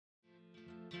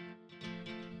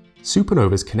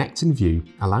SuperNova's Connect and View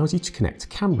allows you to connect a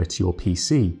camera to your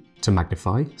PC to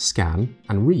magnify, scan,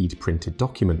 and read printed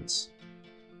documents.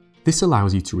 This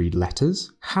allows you to read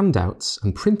letters, handouts,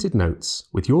 and printed notes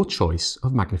with your choice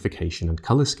of magnification and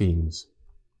colour schemes.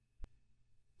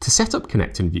 To set up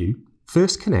Connect and View,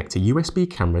 first connect a USB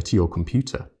camera to your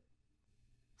computer.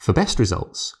 For best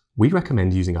results, we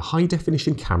recommend using a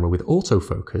high-definition camera with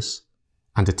autofocus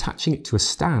and attaching it to a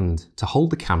stand to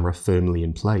hold the camera firmly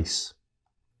in place.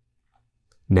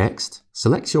 Next,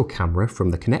 select your camera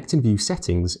from the Connect and View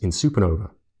settings in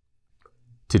SuperNova.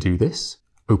 To do this,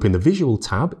 open the Visual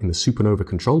tab in the SuperNova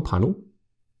control panel,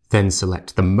 then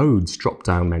select the Modes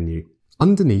drop-down menu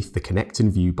underneath the Connect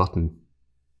and View button.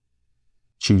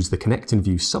 Choose the Connect and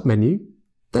View submenu,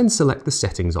 then select the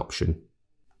Settings option.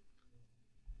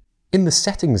 In the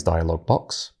Settings dialog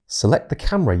box, select the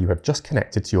camera you have just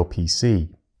connected to your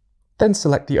PC, then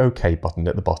select the OK button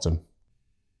at the bottom.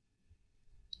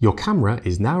 Your camera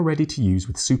is now ready to use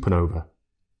with SuperNova.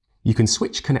 You can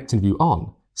switch Connect and View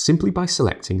on simply by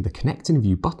selecting the Connect and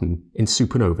View button in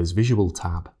SuperNova's Visual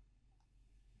tab.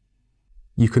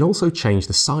 You can also change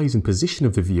the size and position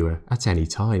of the viewer at any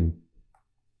time.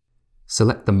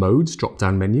 Select the Modes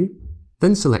drop-down menu,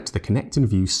 then select the Connect and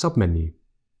View submenu.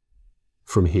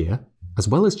 From here, as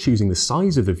well as choosing the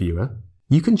size of the viewer,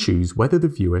 you can choose whether the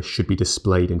viewer should be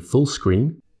displayed in full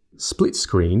screen, split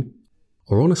screen,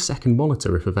 or on a second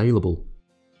monitor if available.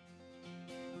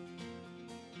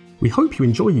 We hope you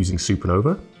enjoy using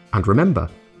SuperNova, and remember,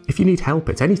 if you need help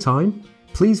at any time,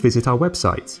 please visit our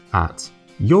website at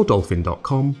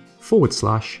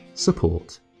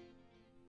yourdolphin.com/support.